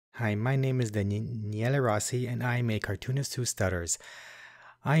Hi, my name is Daniele Rossi, and I'm a cartoonist who stutters.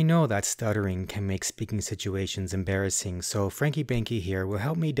 I know that stuttering can make speaking situations embarrassing, so Franky Banky here will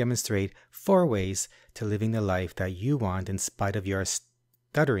help me demonstrate 4 ways to living the life that you want in spite of your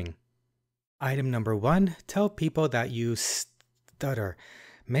stuttering. Item number 1, tell people that you stutter.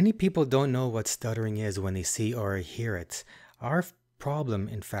 Many people don't know what stuttering is when they see or hear it. Our problem,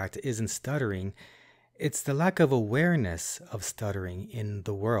 in fact, isn't stuttering. It's the lack of awareness of stuttering in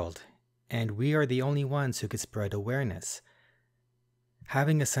the world, and we are the only ones who could spread awareness.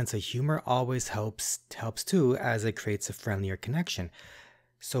 Having a sense of humor always helps too, as it creates a friendlier connection.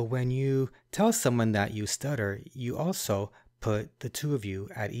 So when you tell someone that you stutter, you also put the two of you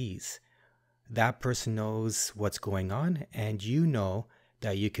at ease. That person knows what's going on, and you know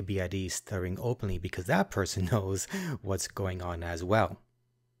that you could be at ease stuttering openly because that person knows what's going on as well.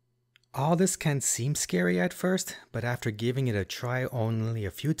 All this can seem scary at first, but after giving it a try only a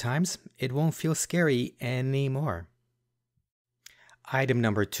few times, it won't feel scary anymore. Item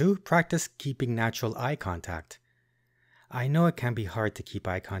number 2, practice keeping natural eye contact. I know it can be hard to keep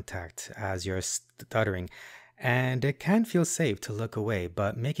eye contact as you're stuttering, and it can feel safe to look away,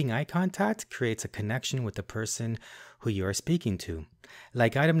 but making eye contact creates a connection with the person who you are speaking to.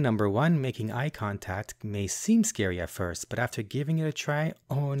 Like item number 1, making eye contact may seem scary at first, but after giving it a try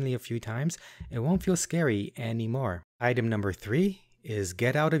only a few times, it won't feel scary anymore. Item number 3 is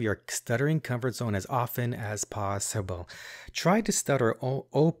get out of your stuttering comfort zone as often as possible. Try to stutter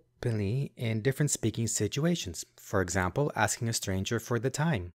openly in different speaking situations. For example, asking a stranger for the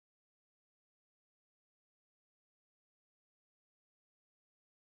time.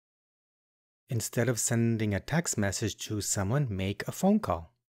 Instead of sending a text message to someone, make a phone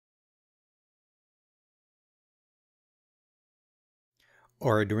call.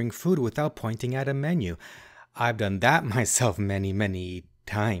 Ordering food without pointing at a menu. I've done that myself many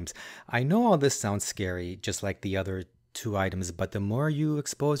times. I know all this sounds scary, just like the other 2 items, but the more you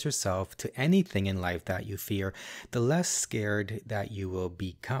expose yourself to anything in life that you fear, the less scared that you will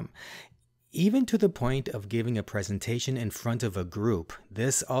become. Even to the point of giving a presentation in front of a group.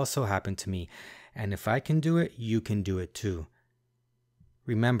 This also happened to me, and if I can do it, you can do it too.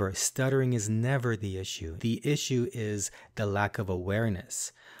 Remember, stuttering is never the issue. The issue is the lack of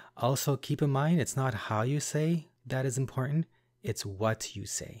awareness. Also, keep in mind, it's not how you say that is important, it's what you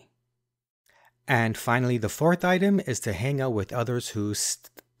say. And finally, the 4th item is to hang out with others who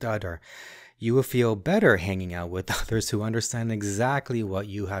stutter. You will feel better hanging out with others who understand exactly what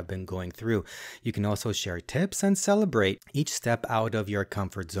you have been going through. You can also share tips and celebrate each step out of your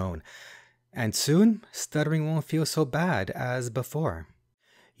comfort zone. And soon, stuttering won't feel so bad as before.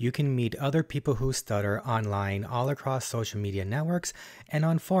 You can meet other people who stutter online all across social media networks and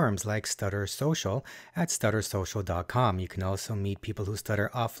on forums like Stutter Social at stuttersocial.com. You can also meet people who stutter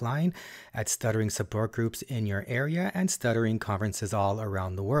offline at stuttering support groups in your area and stuttering conferences all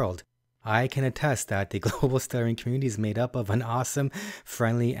around the world. I can attest that the global stuttering community is made up of an awesome,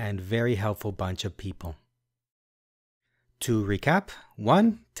 friendly, and very helpful bunch of people. To recap,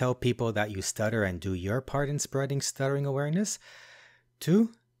 1, tell people that you stutter and do your part in spreading stuttering awareness. 2,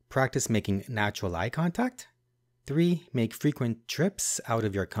 practice making natural eye contact. 3, make frequent trips out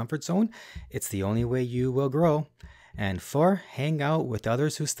of your comfort zone. It's the only way you will grow. And 4, hang out with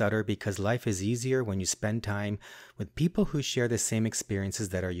others who stutter because life is easier when you spend time with people who share the same experiences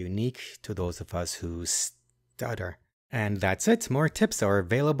that are unique to those of us who stutter. And that's it. More tips are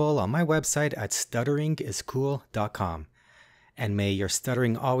available on my website at stutteringiscool.com. And may your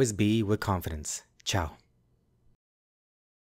stuttering always be with confidence. Ciao.